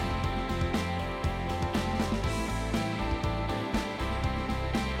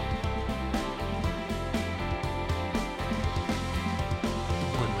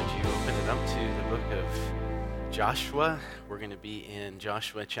Joshua. We're going to be in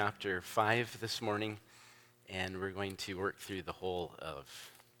Joshua chapter 5 this morning, and we're going to work through the whole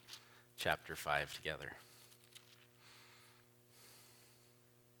of chapter 5 together.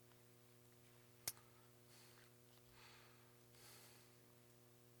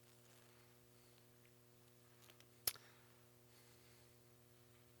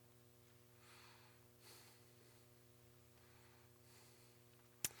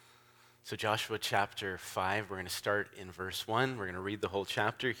 So Joshua chapter 5, we're going to start in verse 1. We're going to read the whole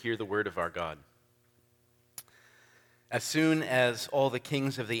chapter. Hear the word of our God. As soon as all the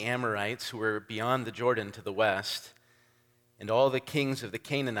kings of the Amorites who were beyond the Jordan to the west, and all the kings of the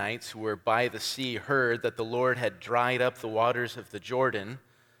Canaanites who were by the sea heard that the Lord had dried up the waters of the Jordan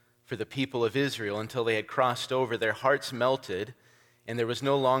for the people of Israel until they had crossed over, their hearts melted, and there was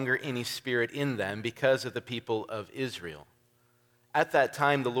no longer any spirit in them because of the people of Israel. At that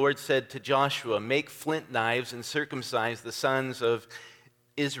time, the Lord said to Joshua, "Make flint knives and circumcise the sons of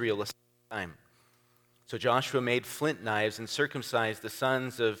Israel a second time." So Joshua made flint knives and circumcised the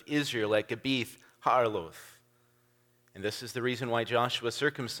sons of Israel at Gibeath Haarloth. And this is the reason why Joshua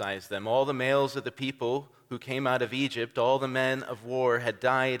circumcised them. All the males of the people who came out of Egypt, all the men of war, had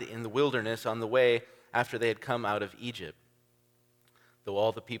died in the wilderness on the way after they had come out of Egypt. Though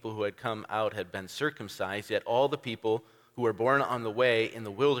all the people who had come out had been circumcised, yet all the people who were born on the way in the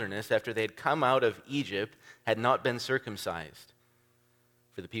wilderness after they had come out of Egypt had not been circumcised.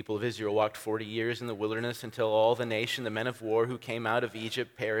 For the people of Israel walked 40 years in the wilderness until all the nation, the men of war who came out of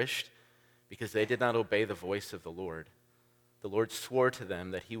Egypt, perished because they did not obey the voice of the Lord. The Lord swore to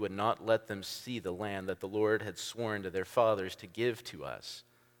them that he would not let them see the land that the Lord had sworn to their fathers to give to us,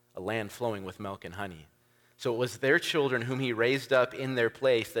 a land flowing with milk and honey. So it was their children whom he raised up in their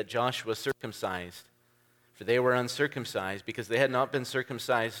place that Joshua circumcised. For they were uncircumcised because they had not been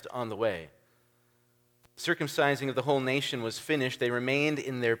circumcised on the way. Circumcising of the whole nation was finished. They remained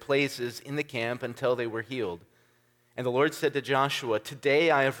in their places in the camp until they were healed. And the Lord said to Joshua, "Today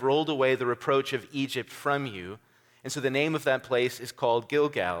I have rolled away the reproach of Egypt from you." And so the name of that place is called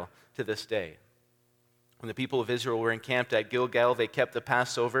Gilgal to this day. When the people of Israel were encamped at Gilgal, they kept the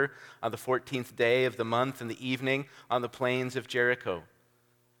Passover on the 14th day of the month in the evening on the plains of Jericho.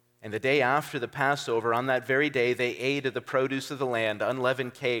 And the day after the Passover, on that very day, they ate of the produce of the land,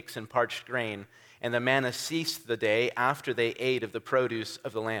 unleavened cakes and parched grain. And the manna ceased the day after they ate of the produce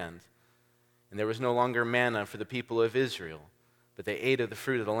of the land. And there was no longer manna for the people of Israel, but they ate of the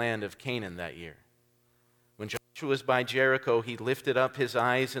fruit of the land of Canaan that year. When Joshua was by Jericho, he lifted up his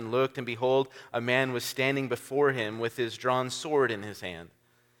eyes and looked, and behold, a man was standing before him with his drawn sword in his hand.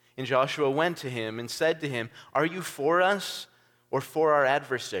 And Joshua went to him and said to him, "Are you for us or for our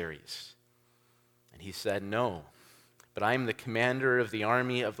adversaries?" And he said, "No, but I am the commander of the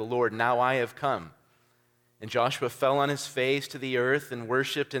army of the Lord. Now I have come." And Joshua fell on his face to the earth and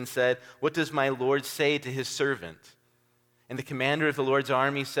worshipped and said, "What does my Lord say to his servant?" And the commander of the Lord's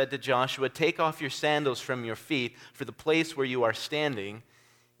army said to Joshua, "Take off your sandals from your feet, for the place where you are standing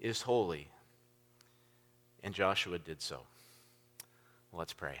is holy." And Joshua did so.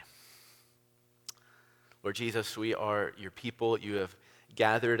 Let's pray. Lord Jesus, we are your people. You have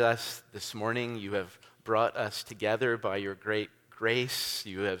gathered us this morning. You have brought us together by your great grace.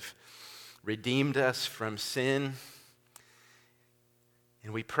 You have redeemed us from sin.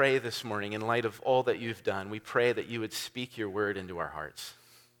 And we pray this morning, in light of all that you've done, we pray that you would speak your word into our hearts,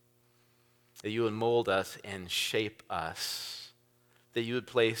 that you would mold us and shape us, that you would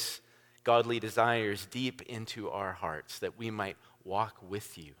place godly desires deep into our hearts, that we might walk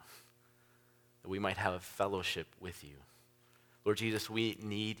with you, that we might have fellowship with you. Lord Jesus, we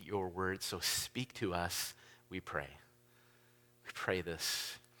need your word, so speak to us, we pray. We pray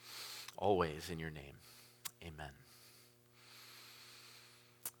this always in your name. Amen.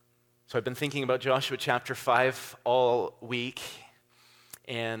 So I've been thinking about Joshua chapter 5 all week,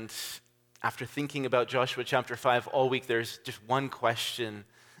 and after thinking about Joshua chapter 5 all week, there's just one question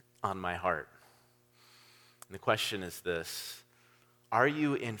on my heart. And the question is this: are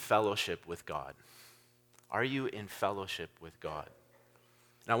you in fellowship with God? Are you in fellowship with God?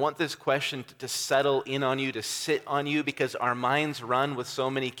 And I want this question to settle in on you, to sit on you, because our minds run with so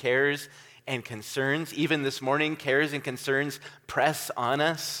many cares and concerns. Even this morning, cares and concerns press on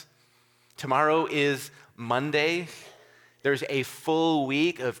us. Tomorrow is Monday. There's a full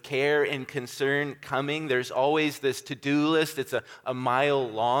week of care and concern coming. There's always this to-do list. It's a mile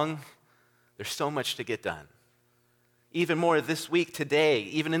long. There's so much to get done. Even more this week, today,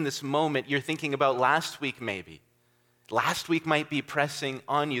 even in this moment, you're thinking about last week maybe. Last week might be pressing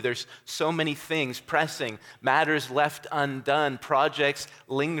on you. There's so many things pressing, matters left undone, projects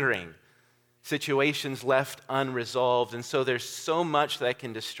lingering. situations left unresolved. And so there's so much that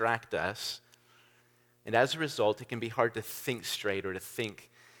can distract us. And as a result, it can be hard to think straight or to think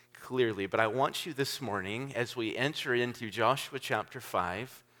clearly. But I want you this morning, as we enter into Joshua chapter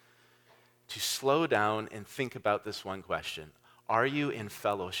 5, to slow down and think about this one question. Are you in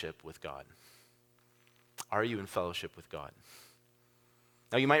fellowship with God? Are you in fellowship with God?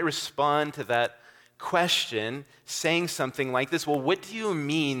 Now, you might respond to that question saying something like this. Well, what do you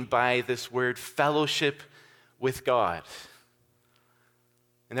mean by this word fellowship with God?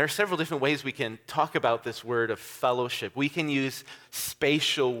 And there are several different ways we can talk about this word of fellowship. We can use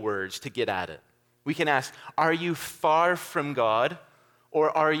spatial words to get at it. We can ask, are you far from God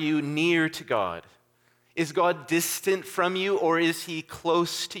or are you near to God? Is God distant from you or is he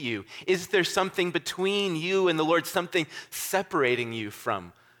close to you? Is there something between you and the Lord, something separating you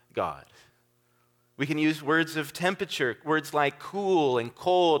from God? We can use words of temperature, words like cool and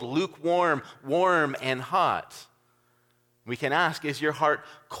cold, lukewarm, warm and hot. We can ask, is your heart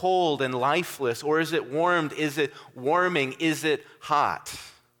cold and lifeless, or is it warmed? Is it warming? Is it hot?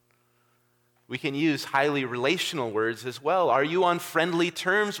 We can use highly relational words as well. Are you on friendly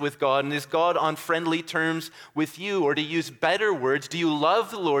terms with God, and is God on friendly terms with you? Or to use better words, do you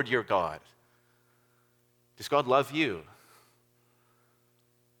love the Lord your God? Does God love you?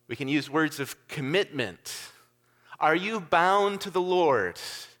 We can use words of commitment. Are you bound to the Lord?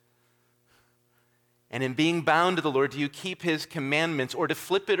 And in being bound to the Lord, do you keep his commandments? Or to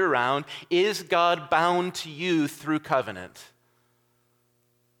flip it around, is God bound to you through covenant?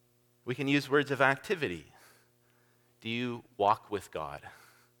 We can use words of activity. Do you walk with God?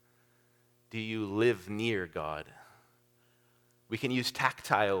 Do you live near God? We can use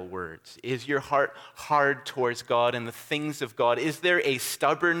tactile words. Is your heart hard towards God and the things of God? Is there a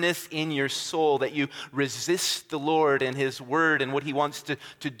stubbornness in your soul that you resist the Lord and his word and what he wants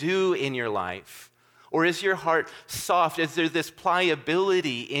to do in your life? Or is your heart soft? Is there this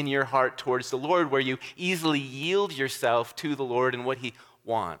pliability in your heart towards the Lord where you easily yield yourself to the Lord and what he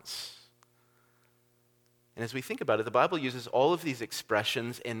wants? And as we think about it, the Bible uses all of these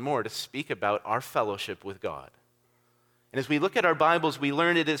expressions and more to speak about our fellowship with God. And as we look at our Bibles, we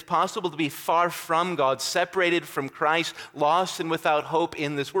learn it is possible to be far from God, separated from Christ, lost and without hope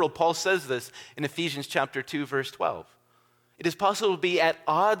in this world. Paul says this in Ephesians chapter 2, verse 12. It is possible to be at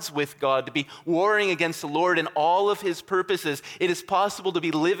odds with God, to be warring against the Lord and all of his purposes. It is possible to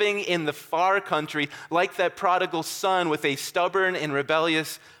be living in the far country like that prodigal son with a stubborn and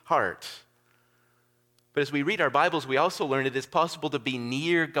rebellious heart. But as we read our Bibles, we also learn it is possible to be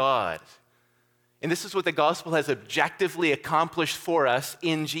near God. And this is what the gospel has objectively accomplished for us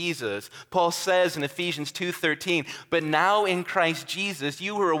in Jesus. Paul says in Ephesians 2:13, "But now in Christ Jesus,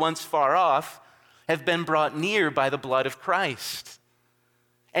 you who were once far off have been brought near by the blood of Christ."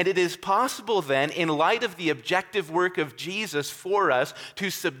 And it is possible then, in light of the objective work of Jesus for us,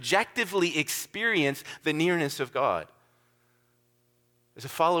 to subjectively experience the nearness of God. As a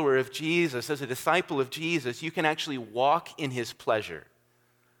follower of Jesus, as a disciple of Jesus, you can actually walk in his pleasure.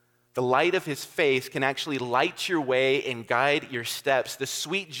 The light of his face can actually light your way and guide your steps. The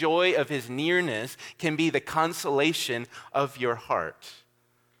sweet joy of his nearness can be the consolation of your heart.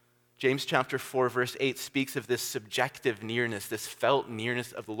 James chapter 4, verse 8 speaks of this subjective nearness, this felt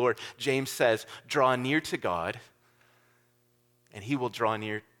nearness of the Lord. James says, draw near to God, and he will draw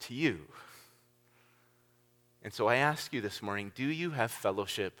near to you. And so I ask you this morning, do you have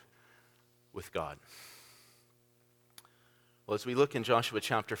fellowship with God? Well, as we look in Joshua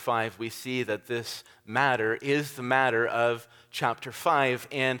chapter 5, we see that this matter is the matter of chapter 5.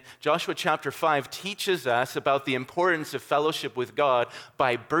 And Joshua chapter 5 teaches us about the importance of fellowship with God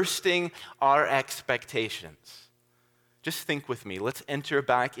by bursting our expectations. Just think with me. Let's enter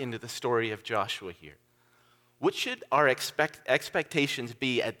back into the story of Joshua here. What should our expectations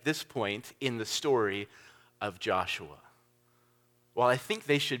be at this point in the story of Joshua? Well, I think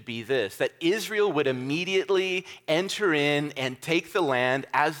they should be this, that Israel would immediately enter in and take the land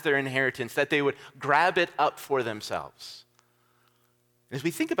as their inheritance, that they would grab it up for themselves. As we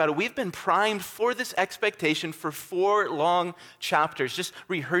think about it, we've been primed for this expectation for 4 long chapters. Just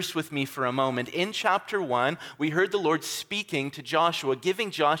rehearse with me for a moment. In chapter 1, we heard the Lord speaking to Joshua,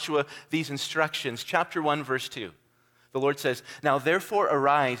 giving Joshua these instructions. Chapter 1, verse 2. The Lord says, "Now therefore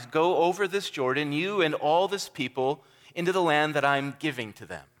arise, go over this Jordan, you and all this people, into the land that I'm giving to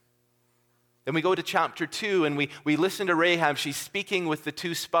them." Then we go to chapter 2 and we listen to Rahab. She's speaking with the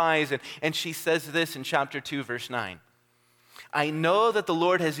 2 spies and she says this in chapter 2, verse 9. "I know that the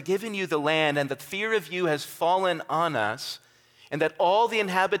Lord has given you the land and that fear of you has fallen on us and that all the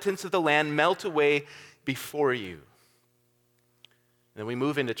inhabitants of the land melt away before you." Then we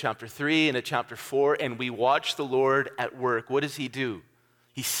move into chapter 3, into chapter 4, and we watch the Lord at work. What does he do?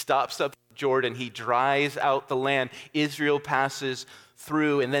 He stops up Jordan. He dries out the land. Israel passes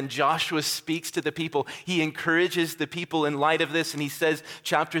through, and then Joshua speaks to the people. He encourages the people in light of this, and he says,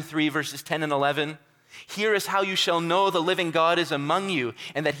 chapter 3, verses 10 and 11, "Here is how you shall know the living God is among you,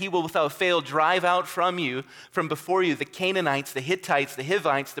 and that he will without fail drive out from before you, the Canaanites, the Hittites, the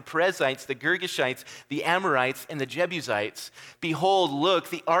Hivites, the Perizzites, the Girgashites, the Amorites, and the Jebusites. Behold, look,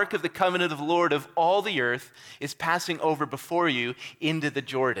 the ark of the covenant of the Lord of all the earth is passing over before you into the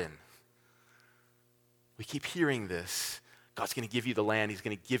Jordan." We keep hearing this. God's going to give you the land. He's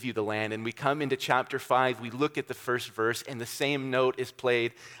going to give you the land. And we come into chapter 5. We look at the first verse, and the same note is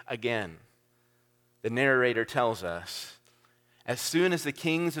played again. The narrator tells us, "As soon as the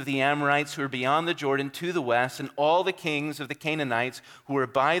kings of the Amorites who were beyond the Jordan to the west, and all the kings of the Canaanites who were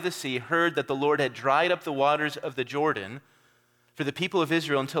by the sea heard that the Lord had dried up the waters of the Jordan for the people of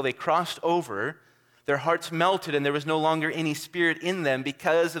Israel until they crossed over, their hearts melted, and there was no longer any spirit in them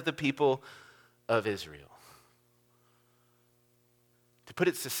because of the people of Israel." To put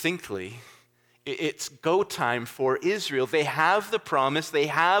it succinctly, it's go time for Israel. They have the promise. They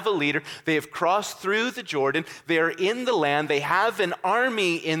have a leader. They have crossed through the Jordan. They are in the land. They have an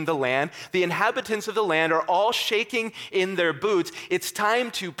army in the land. The inhabitants of the land are all shaking in their boots. It's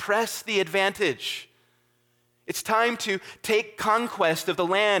time to press the advantage. It's time to take conquest of the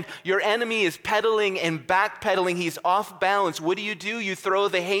land. Your enemy is pedaling and backpedaling. He's off balance. What do? You throw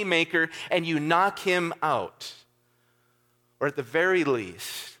the haymaker and you knock him out. Or at the very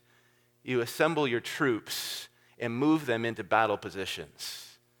least, you assemble your troops and move them into battle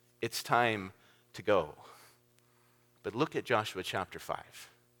positions. It's time to go. But look at Joshua chapter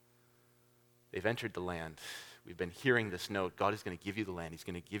 5. They've entered the land. We've been hearing this note. God is going to give you the land. He's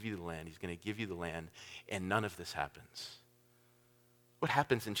going to give you the land. He's going to give you the land. And none of this happens. What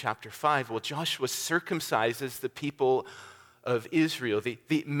happens in chapter 5? Well, Joshua circumcises the people of Israel,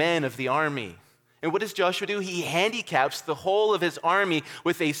 the men of the army. And what does Joshua do? He handicaps the whole of his army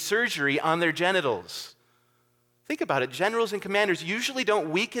with a surgery on their genitals. Think about it. Generals and commanders usually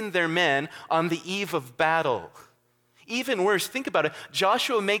don't weaken their men on the eve of battle. Even worse, think about it.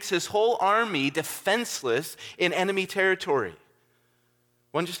 Joshua makes his whole army defenseless in enemy territory.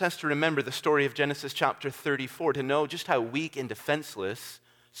 One just has to remember the story of Genesis chapter 34 to know just how weak and defenseless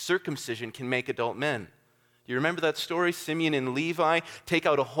circumcision can make adult men. You remember that story? Simeon and Levi take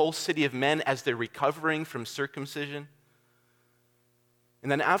out a whole city of men as they're recovering from circumcision. And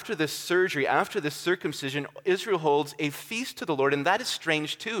then after this surgery, after this circumcision, Israel holds a feast to the Lord, and that is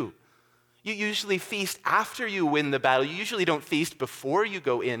strange too. You usually feast after you win the battle. You usually don't feast before you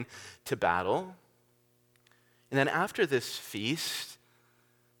go into battle. And then after this feast,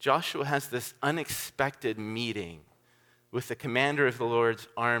 Joshua has this unexpected meeting with the commander of the Lord's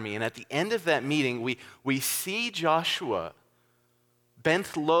army. And at the end of that meeting, we see Joshua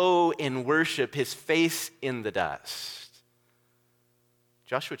bent low in worship, his face in the dust.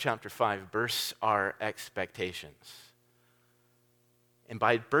 Joshua chapter 5 bursts our expectations. And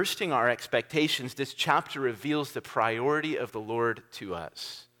by bursting our expectations, this chapter reveals the priority of the Lord to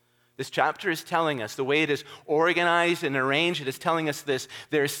us. This chapter is telling us, the way it is organized and arranged, it is telling us this: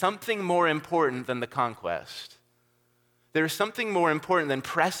 there is something more important than the conquest. There is something more important than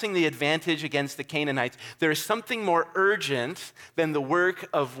pressing the advantage against the Canaanites. There is something more urgent than the work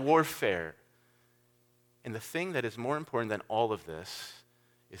of warfare. And the thing that is more important than all of this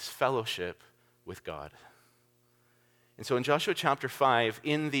is fellowship with God. And so in Joshua chapter 5,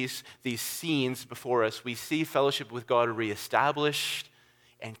 in these scenes before us, we see fellowship with God reestablished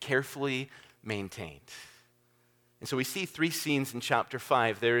and carefully maintained. And so we see 3 scenes in chapter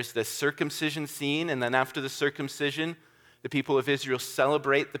 5. There is the circumcision scene, and then after the circumcision, the people of Israel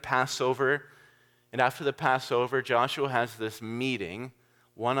celebrate the Passover. And after the Passover, Joshua has this meeting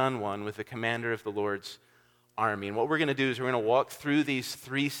one-on-one with the commander of the Lord's army. And what we're going to do is we're going to walk through these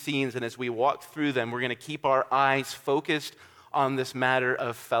 3 scenes. And as we walk through them, we're going to keep our eyes focused on this matter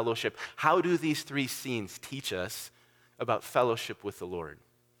of fellowship. How do these 3 scenes teach us about fellowship with the Lord?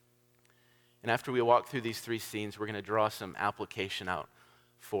 And after we walk through these 3 scenes, we're going to draw some application out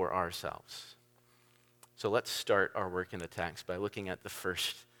for ourselves. So let's start our work in the text by looking at the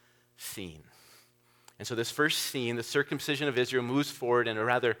first scene. And so this first scene, the circumcision of Israel, moves forward in a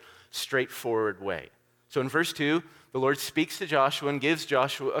rather straightforward way. So in verse 2, the Lord speaks to Joshua and gives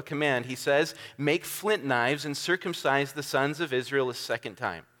Joshua a command. He says, "Make flint knives and circumcise the sons of Israel a second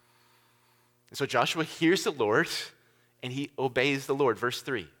time." And so Joshua hears the Lord and he obeys the Lord. Verse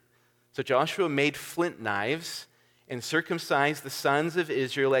 3. So Joshua made flint knives and circumcised the sons of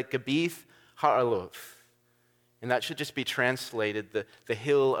Israel at Gibeath Haaraloth. And that should just be translated the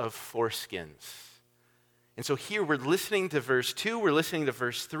hill of foreskins. And so here we're listening to verse 2, we're listening to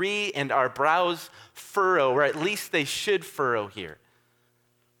verse 3, and our brows furrow, or at least they should furrow here.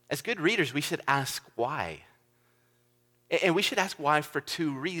 As good readers, we should ask why. And we should ask why for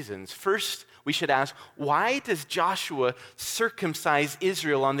two reasons. First, we should ask, why does Joshua circumcise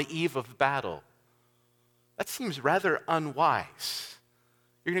Israel on the eve of battle? That seems rather unwise.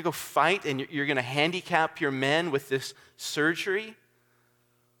 You're going to go fight and you're going to handicap your men with this surgery?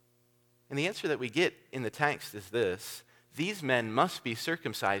 And the answer that we get in the text is this: these men must be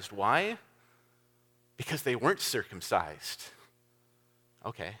circumcised. Why? Because they weren't circumcised.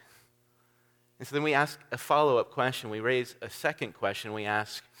 Okay. And so then we ask a follow-up question. We raise a second question. We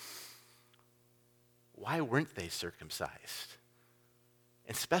ask, why weren't they circumcised?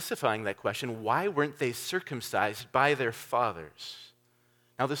 And specifying that question, why weren't they circumcised by their fathers?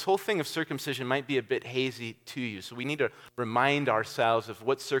 Now, this whole thing of circumcision might be a bit hazy to you, so we need to remind ourselves of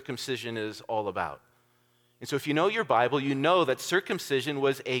what circumcision is all about. And so if you know your Bible, you know that circumcision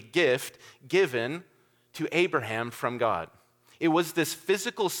was a gift given to Abraham from God. It was this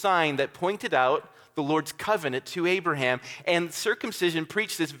physical sign that pointed out the Lord's covenant to Abraham. And circumcision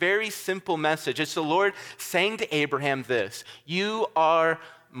preached this very simple message. It's the Lord saying to Abraham this: you are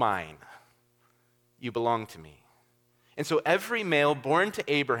mine. You belong to me. And so every male born to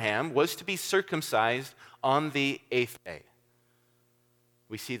Abraham was to be circumcised on the 8th day.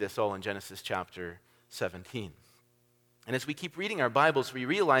 We see this all in Genesis chapter 17. And as we keep reading our Bibles, we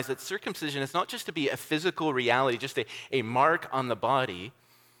realize that circumcision is not just to be a physical reality, just a mark on the body.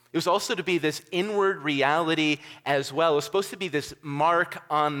 It was also to be this inward reality as well. It was supposed to be this mark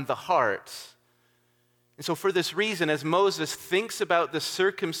on the heart. And so for this reason, as Moses thinks about the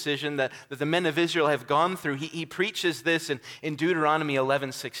circumcision that the men of Israel have gone through, he preaches this in Deuteronomy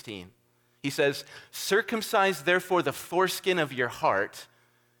 11:16. He says, circumcise therefore the foreskin of your heart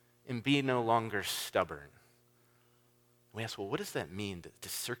and be no longer stubborn. We ask, well, what does that mean to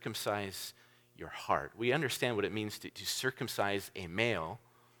circumcise your heart? We understand what it means to circumcise a male.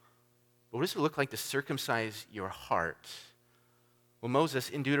 But what does it look like to circumcise your heart? Well, Moses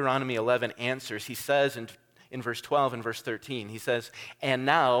in Deuteronomy 11 answers. He says in verse 12 and verse 13, he says, and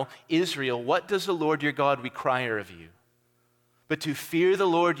now, Israel, what does the Lord your God require of you? But to fear the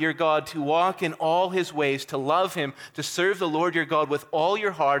Lord your God, to walk in all his ways, to love him, to serve the Lord your God with all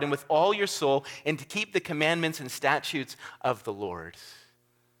your heart and with all your soul, and to keep the commandments and statutes of the Lord.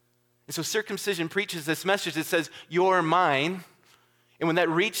 And so circumcision preaches this message. It says, you're mine. And when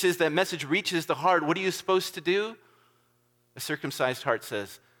that message reaches the heart, what are you supposed to do? A circumcised heart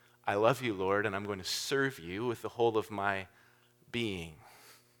says, I love you, Lord, and I'm going to serve you with the whole of my being.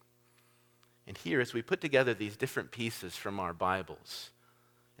 And here, as we put together these different pieces from our Bibles,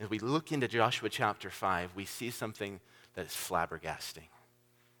 as we look into Joshua chapter 5, we see something that is flabbergasting.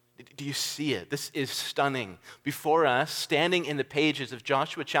 Do you see it? This is stunning. Before us, standing in the pages of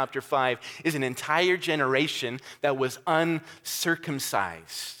Joshua chapter 5, is an entire generation that was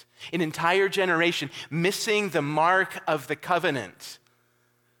uncircumcised. An entire generation missing the mark of the covenant.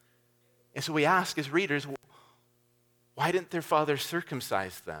 And so we ask as readers, why didn't their father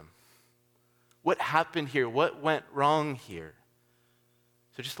circumcise them? What happened here? What went wrong here?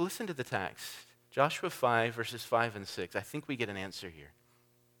 So just listen to the text. Joshua 5, verses 5 and 6. I think we get an answer here.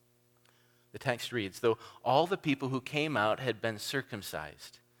 The text reads, though all the people who came out had been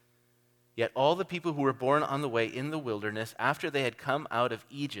circumcised, yet all the people who were born on the way in the wilderness after they had come out of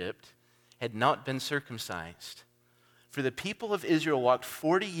Egypt had not been circumcised. For the people of Israel walked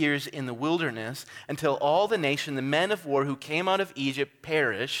 40 years in the wilderness until all the nation, the men of war who came out of Egypt,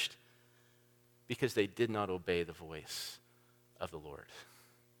 perished because they did not obey the voice of the Lord.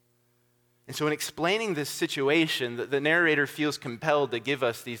 And so in explaining this situation, the narrator feels compelled to give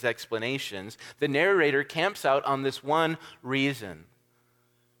us these explanations. The narrator camps out on this one reason: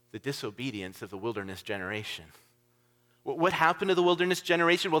 the disobedience of the wilderness generation. What happened to the wilderness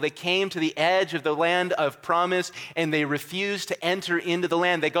generation? Well, they came to the edge of the land of promise and they refused to enter into the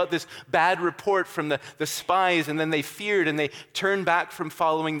land. They got this bad report from the spies, and then they feared and they turned back from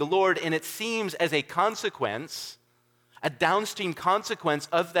following the Lord. And it seems as a consequence, a downstream consequence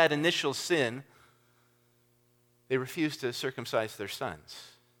of that initial sin, they refused to circumcise their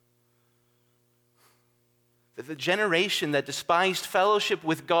sons. The generation that despised fellowship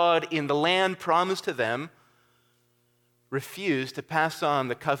with God in the land promised to them refused to pass on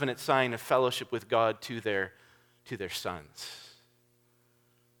the covenant sign of fellowship with God to their sons.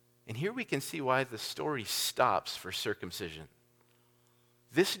 And here we can see why the story stops for circumcision.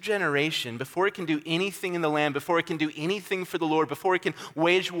 this generation, before it can do anything in the land, before it can do anything for the Lord, before it can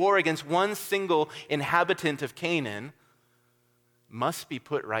wage war against one single inhabitant of Canaan, must be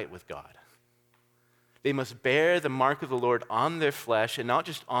put right with God. They must bear the mark of the Lord on their flesh, and not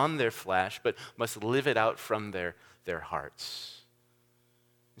just on their flesh, but must live it out from their hearts.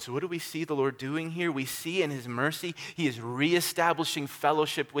 And so what do we see the Lord doing here? We see in his mercy, he is reestablishing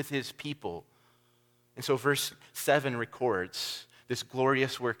fellowship with his people. And so verse 7 records this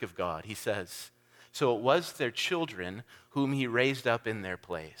glorious work of God. He says, so it was their children whom he raised up in their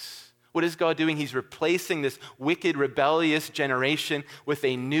place. What is God doing? He's replacing this wicked, rebellious generation with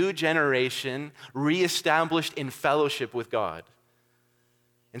a new generation reestablished in fellowship with God.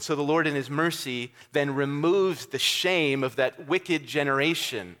 And so the Lord in his mercy then removes the shame of that wicked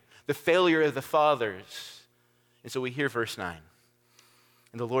generation, the failure of the fathers. And so we hear verse 9.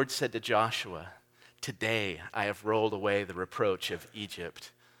 And the Lord said to Joshua, today I have rolled away the reproach of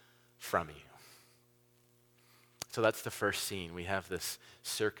Egypt from you. So that's the first scene. We have this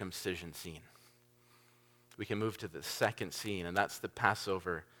circumcision scene. We can move to the second scene, and that's the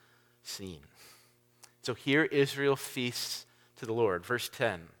Passover scene. So here Israel feasts to the Lord. Verse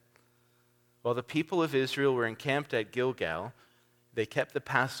 10. While the people of Israel were encamped at Gilgal, they kept the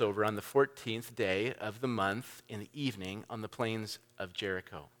Passover on the 14th day of the month in the evening on the plains of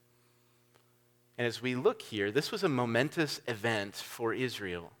Jericho. And as we look here, this was a momentous event for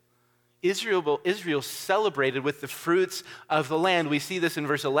Israel. Israel celebrated with the fruits of the land. We see this in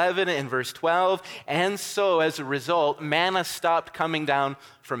verse 11 and verse 12. And so, as a result, manna stopped coming down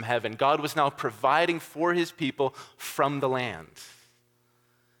from heaven. God was now providing for his people from the land.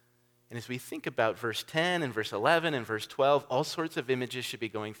 And as we think about verse 10 and verse 11 and verse 12, all sorts of images should be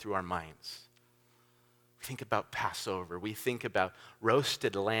going through our minds. We think about Passover. We think about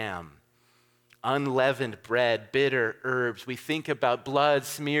roasted lamb, unleavened bread, bitter herbs. We think about blood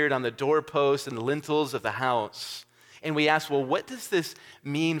smeared on the doorposts and the lintels of the house. And we ask, well, what does this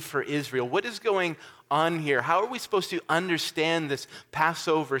mean for Israel? What is going on here? How are we supposed to understand this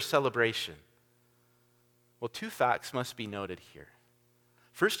Passover celebration? Well, two facts must be noted here.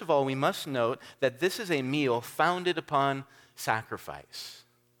 First of all, we must note that this is a meal founded upon sacrifice.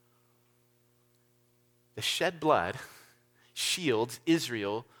 The shed blood shields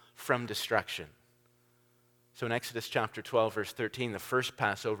Israel from destruction. So in Exodus chapter 12, verse 13, the first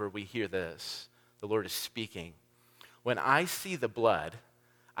Passover, we hear this. The Lord is speaking. When I see the blood,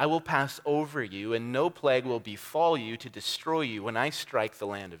 I will pass over you, and no plague will befall you to destroy you when I strike the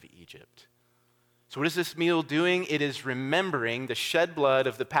land of Egypt. So what is this meal doing? It is remembering the shed blood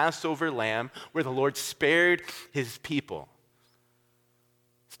of the Passover lamb where the Lord spared his people.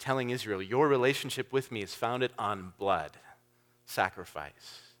 It's telling Israel, your relationship with me is founded on blood,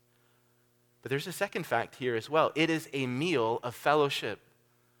 sacrifice. But there's a second fact here as well. It is a meal of fellowship.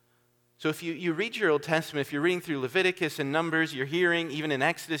 So if you read your Old Testament, if you're reading through Leviticus and Numbers, you're hearing, even in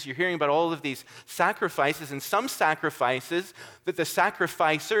Exodus, you're hearing about all of these sacrifices, and some sacrifices that the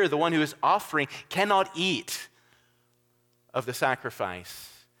sacrificer, the one who is offering, cannot eat of the sacrifice.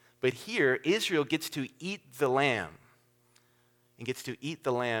 But here, Israel gets to eat the lamb, and gets to eat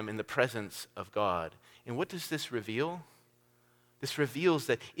the lamb in the presence of God. And what does this reveal? This reveals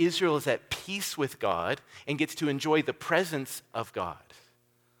that Israel is at peace with God and gets to enjoy the presence of God.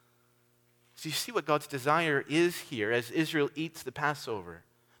 So you see what God's desire is here as Israel eats the Passover.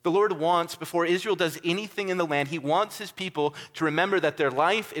 The Lord wants, before Israel does anything in the land, he wants his people to remember that their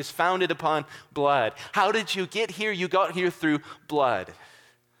life is founded upon blood. How did you get here? You got here through blood.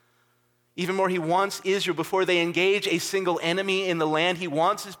 Even more, he wants Israel, before they engage a single enemy in the land, he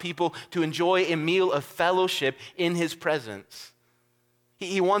wants his people to enjoy a meal of fellowship in his presence.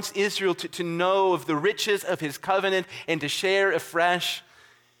 He wants Israel to know of the riches of his covenant and to share afresh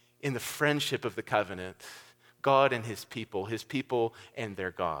in the friendship of the covenant. God and his people and their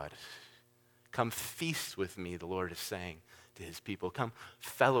God. Come feast with me, the Lord is saying to his people. Come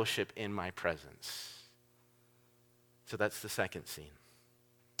fellowship in my presence. So that's the second scene,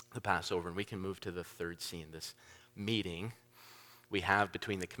 the Passover. And we can move to the third scene, this meeting we have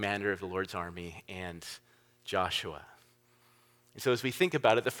between the commander of the Lord's army and Joshua. And so as we think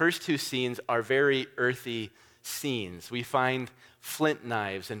about it, the first two scenes are very earthy scenes. We find flint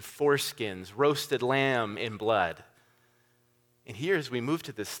knives and foreskins, roasted lamb in blood. And here as we move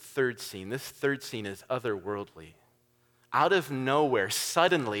to this third scene is otherworldly. Out of nowhere,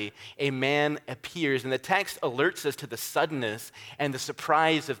 suddenly, a man appears, and the text alerts us to the suddenness and the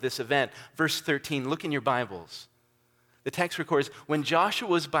surprise of this event. Verse 13, look in your Bibles. The text records, when Joshua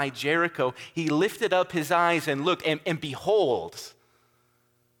was by Jericho, he lifted up his eyes and looked, and behold,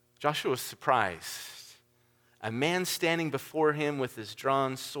 Joshua was surprised. a man standing before him with his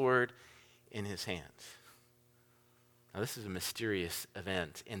drawn sword in his hand. Now, this is a mysterious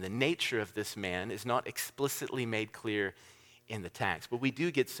event, and the nature of this man is not explicitly made clear in the text, but we do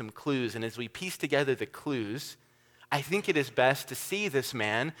get some clues, and as we piece together the clues, I think it is best to see this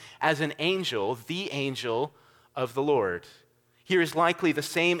man as an angel, the angel of the Lord. Here is likely the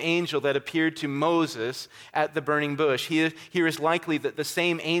same angel that appeared to Moses at the burning bush. Here is likely the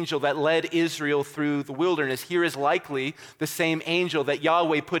same angel that led Israel through the wilderness. Here is likely the same angel that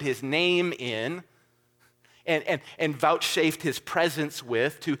Yahweh put his name in and vouchsafed his presence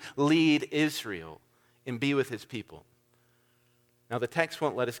with to lead Israel and be with his people. Now, the text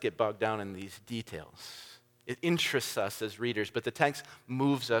won't let us get bogged down in these details. It interests us as readers, but the text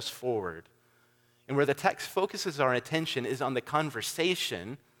moves us forward. And where the text focuses our attention is on the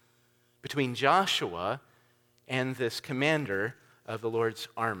conversation between Joshua and this commander of the Lord's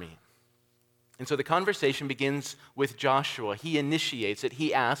army. And so the conversation begins with Joshua. He initiates it.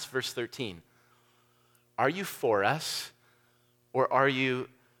 He asks, verse 13, "Are you for us or are you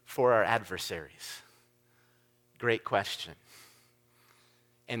for our adversaries?" Great question.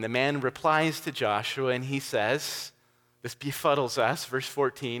 And the man replies to Joshua and he says, this befuddles us, verse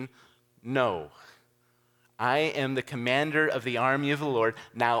 14, "No, I am the commander of the army of the Lord.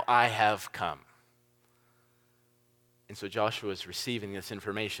 Now I have come." And so Joshua is receiving this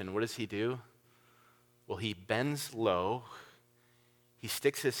information. What does he do? Well, he bends low, he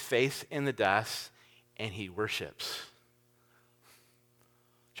sticks his face in the dust, and he worships.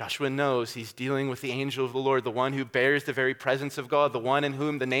 Joshua knows he's dealing with the angel of the Lord, the one who bears the very presence of God, the one in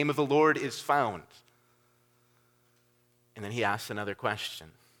whom the name of the Lord is found. And then he asks another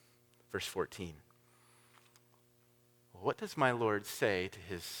question, verse 14. "What does my Lord say to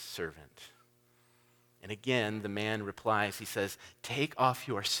his servant?" And again, the man replies, he says, "Take off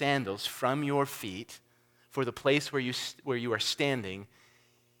your sandals from your feet, for the place where you are standing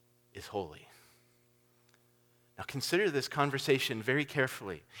is holy." Now consider this conversation very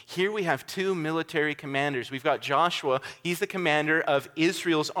carefully. Here we have two military commanders. We've got Joshua, he's the commander of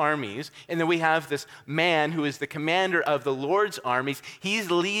Israel's armies, and then we have this man who is the commander of the Lord's armies. He's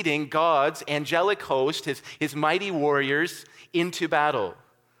leading God's angelic host, his mighty warriors, into battle.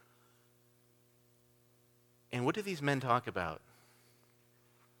 And what do these men talk about?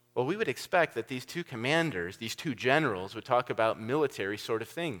 Well, we would expect that these two commanders, these two generals, would talk about military sort of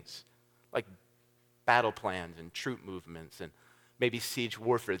things, like battle plans and troop movements and maybe siege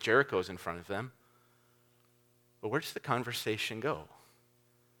warfare. Jericho's in front of them. But where does the conversation go?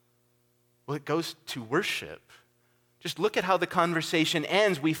 Well, it goes to worship. Just look at how the conversation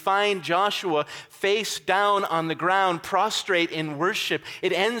ends. We find Joshua face down on the ground, prostrate in worship.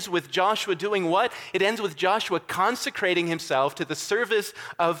 It ends with Joshua doing what? It ends with Joshua consecrating himself to the service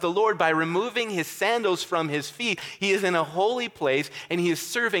of the Lord by removing his sandals from his feet. He is in a holy place and he is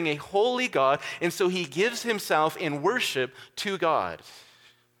serving a holy God, and so he gives himself in worship to God.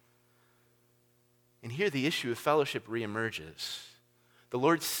 And here the issue of fellowship reemerges. The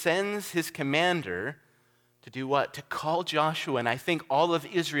Lord sends his commander to do what? To call Joshua, and I think all of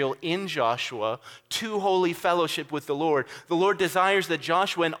Israel in Joshua, to holy fellowship with the Lord. The Lord desires that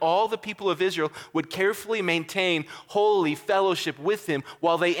Joshua and all the people of Israel would carefully maintain holy fellowship with him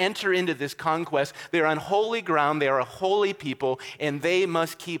while they enter into this conquest. They're on holy ground, they are a holy people, and they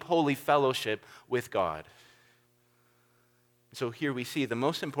must keep holy fellowship with God. So here we see the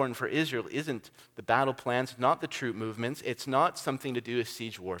most important for Israel isn't the battle plans, not the troop movements, it's not something to do with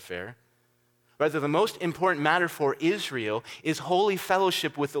siege warfare. Rather, the most important matter for Israel is holy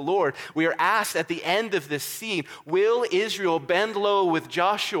fellowship with the Lord. We are asked at the end of this scene, will Israel bend low with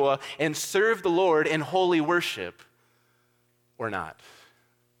Joshua and serve the Lord in holy worship or not?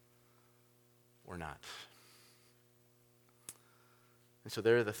 Or not? And so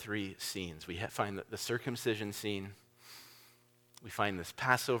there are the three scenes. We find the circumcision scene, we find this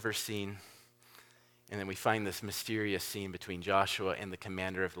Passover scene, and then we find this mysterious scene between Joshua and the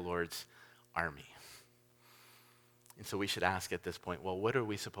commander of the Lord's army. And so we should ask at this point, well, what are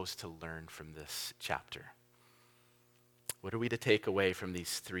we supposed to learn from this chapter? What are we to take away from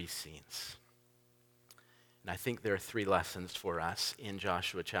these three scenes? And I think there are three lessons for us in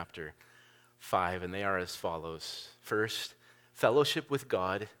Joshua chapter 5, and they are as follows. First, fellowship with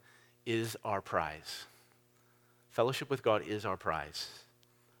God is our prize. Fellowship with God is our prize.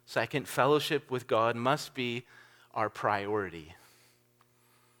 Second, fellowship with God must be our priority.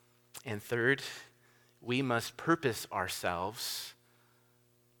 And third, we must purpose ourselves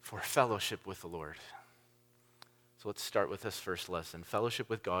for fellowship with the Lord. So let's start with this first lesson. Fellowship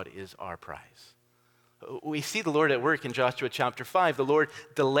with God is our prize. We see the Lord at work in Joshua chapter 5. The Lord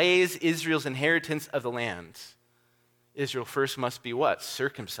delays Israel's inheritance of the land. Israel first must be what?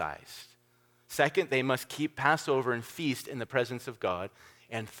 Circumcised. Second, they must keep Passover and feast in the presence of God.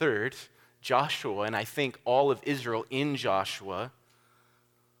 And third, Joshua, and I think all of Israel in Joshua,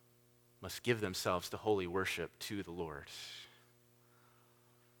 must give themselves to holy worship to the Lord.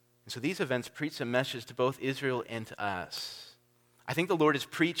 And so these events preach a message to both Israel and to us. I think the Lord is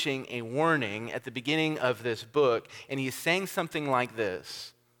preaching a warning at the beginning of this book, and he is saying something like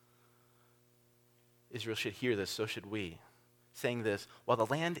this. Israel should hear this, so should we. Saying this, while the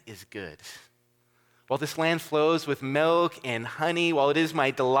land is good, while this land flows with milk and honey, while it is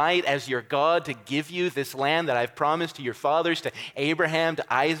my delight as your God to give you this land that I've promised to your fathers, to Abraham,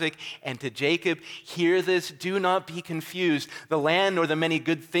 to Isaac, and to Jacob, hear this, do not be confused. The land nor the many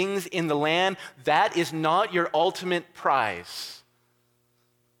good things in the land, that is not your ultimate prize.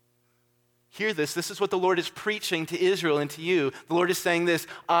 Hear this. This is what the Lord is preaching to Israel and to you. The Lord is saying this,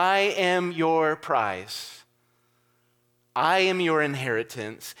 I am your prize. I am your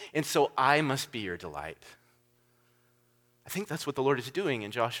inheritance, and so I must be your delight. I think that's what the Lord is doing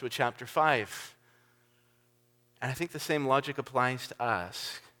in Joshua chapter 5. And I think the same logic applies to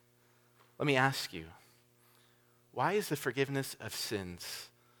us. Let me ask you, why is the forgiveness of sins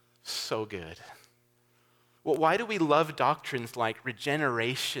so good? Well, why do we love doctrines like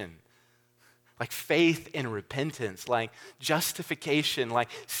regeneration, like faith and repentance, like justification, like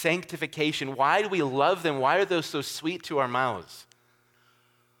sanctification? Why do we love them? Why are those so sweet to our mouths?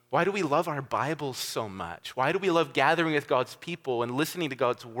 Why do we love our Bibles so much? Why do we love gathering with God's people and listening to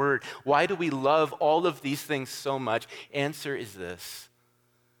God's word? Why do we love all of these things so much? Answer is this: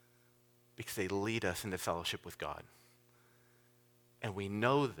 because they lead us into fellowship with God. And we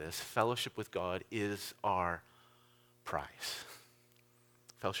know this, fellowship with God is our prize.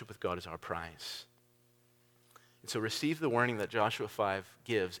 Fellowship with God is our prize. And so receive the warning that Joshua 5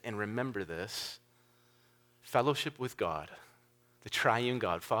 gives, and remember this: fellowship with God, the triune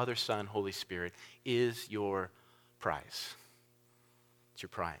God, Father, Son, Holy Spirit, is your prize. It's your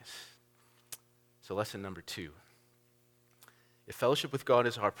prize. So lesson number 2. If fellowship with God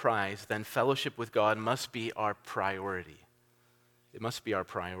is our prize, then fellowship with God must be our priority. It must be our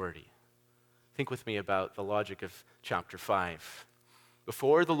priority. Think with me about the logic of chapter 5.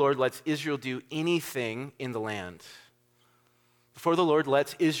 Before the Lord lets Israel do anything in the land, before the Lord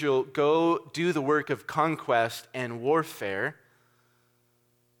lets Israel go do the work of conquest and warfare,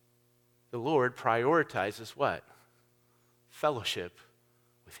 the Lord prioritizes what? Fellowship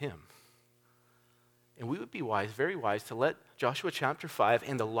with him. And we would be wise, very wise, to let Joshua chapter 5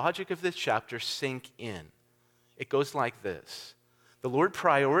 and the logic of this chapter sink in. It goes like this: the Lord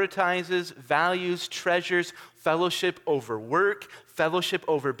prioritizes, values, treasures fellowship over work, fellowship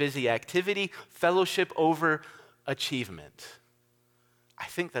over busy activity, fellowship over achievement. I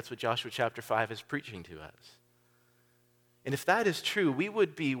think that's what Joshua chapter 5 is preaching to us. And if that is true, we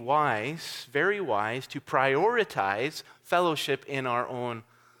would be wise, very wise, to prioritize fellowship in our own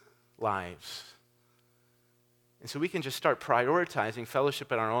lives. And so we can just start prioritizing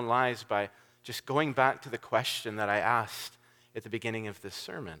fellowship in our own lives by just going back to the question that I asked at the beginning of this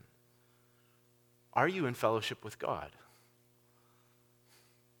sermon. Are you in fellowship with God?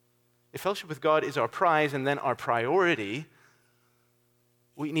 If fellowship with God is our prize and then our priority,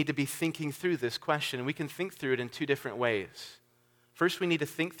 we need to be thinking through this question, and we can think through it in 2 different ways. First, we need to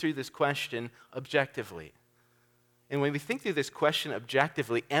think through this question objectively. And when we think through this question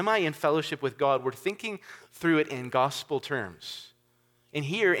objectively, am I in fellowship with God? We're thinking through it in gospel terms. And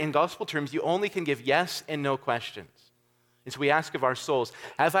here, in gospel terms, you only can give yes and no questions. And so we ask of our souls,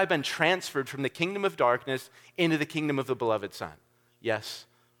 have I been transferred from the kingdom of darkness into the kingdom of the beloved Son? Yes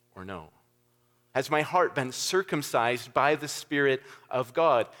or no? Has my heart been circumcised by the Spirit of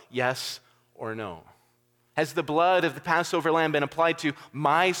God? Yes or no? Has the blood of the Passover lamb been applied to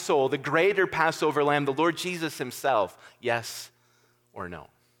my soul, the greater Passover lamb, the Lord Jesus himself? Yes or no?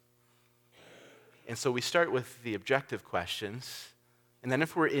 And so we start with the objective questions, and then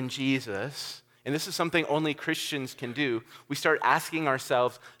if we're in Jesus, and this is something only Christians can do, we start asking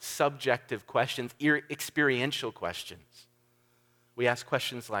ourselves subjective questions, experiential questions. We ask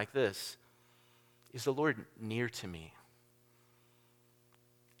questions like this: is the Lord near to me?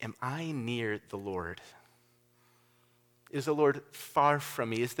 Am I near the Lord? Is the Lord far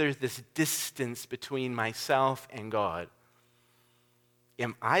from me? Is there this distance between myself and God?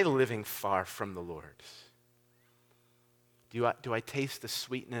 Am I living far from the Lord? Do I taste the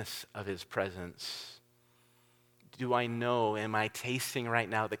sweetness of his presence? Do I know, am I tasting right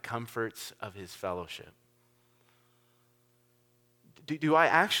now the comforts of his fellowship? Do I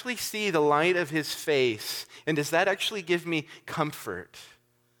actually see the light of his face? And does that actually give me comfort?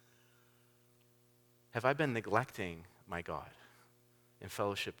 Have I been neglecting my God in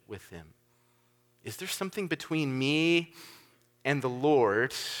fellowship with him? Is there something between me and the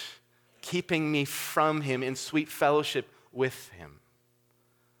Lord keeping me from him in sweet fellowship with him?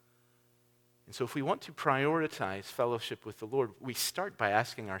 And so if we want to prioritize fellowship with the Lord, we start by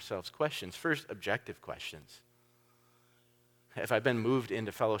asking ourselves questions. First, objective questions. Have I been moved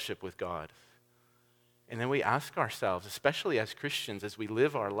into fellowship with God? And then we ask ourselves, especially as Christians, as we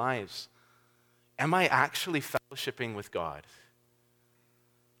live our lives, am I actually fellowshipping with God?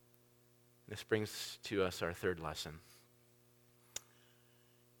 This brings to us our third lesson.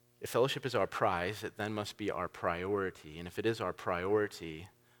 If fellowship is our prize, it then must be our priority. And if it is our priority,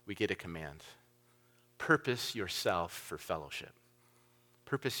 we get a command. Purpose yourself for fellowship.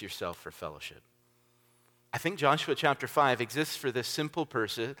 Purpose yourself for fellowship. I think Joshua chapter 5 exists for this simple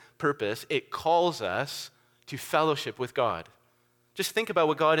purpose. It calls us to fellowship with God. Just think about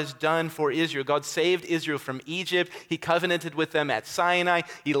what God has done for Israel. God saved Israel from Egypt. He covenanted with them at Sinai.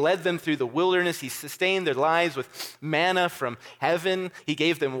 He led them through the wilderness. He sustained their lives with manna from heaven. He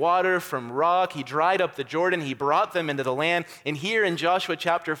gave them water from rock. He dried up the Jordan. He brought them into the land. And here in Joshua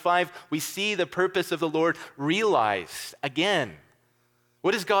chapter 5, we see the purpose of the Lord realized again.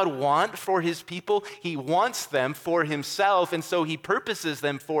 What does God want for his people? He wants them for himself, and so he purposes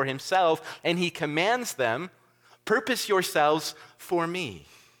them for himself, and he commands them, purpose yourselves for me.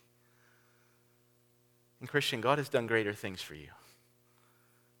 And Christian, God has done greater things for you.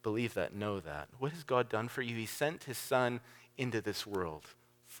 Believe that, know that. What has God done for you? He sent his Son into this world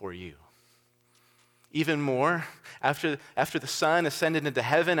for you. Even more, after the Son ascended into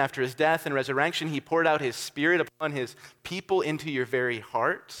heaven, after his death and resurrection, he poured out his Spirit upon his people into your very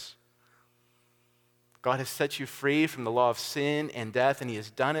hearts. God has set you free from the law of sin and death, and he has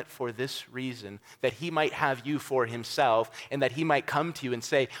done it for this reason, that he might have you for himself, and that he might come to you and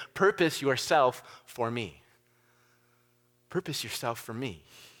say, purpose yourself for me. Purpose yourself for me.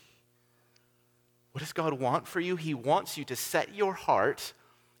 What does God want for you? He wants you to set your heart,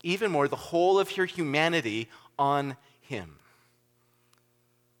 even more, the whole of your humanity, on him.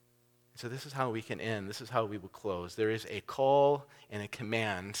 So this is how we can end. This is how we will close. There is a call and a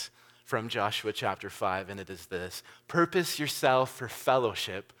command from Joshua chapter 5, and it is this: purpose yourself for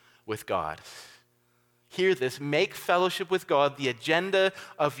fellowship with God. Hear this: make fellowship with God the agenda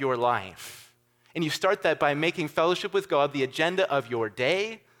of your life. And you start that by making fellowship with God the agenda of your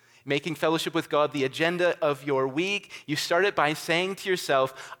day, making fellowship with God the agenda of your week. You start it by saying to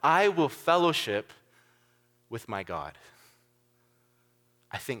yourself, I will fellowship with my God.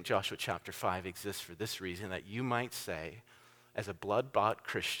 I think Joshua chapter 5 exists for this reason, that you might say, as a blood-bought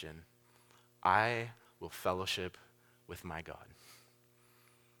Christian, I will fellowship with my God.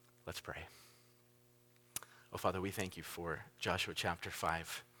 Let's pray. Oh, Father, we thank you for Joshua chapter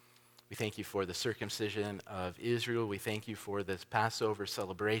 5. We thank you for the circumcision of Israel. We thank you for this Passover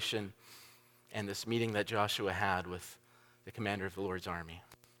celebration and this meeting that Joshua had with the commander of the Lord's army.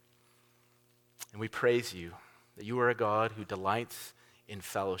 And we praise you that you are a God who delights in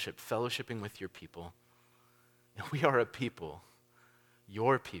fellowship, fellowshipping with your people. And we are a people,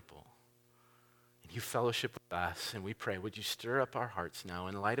 your people. And you fellowship with us. And we pray, would you stir up our hearts now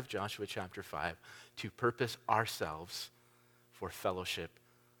in light of Joshua chapter 5 to purpose ourselves for fellowship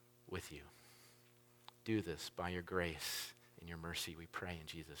with you. Do this by your grace and your mercy, we pray in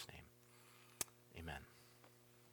Jesus' name. Amen.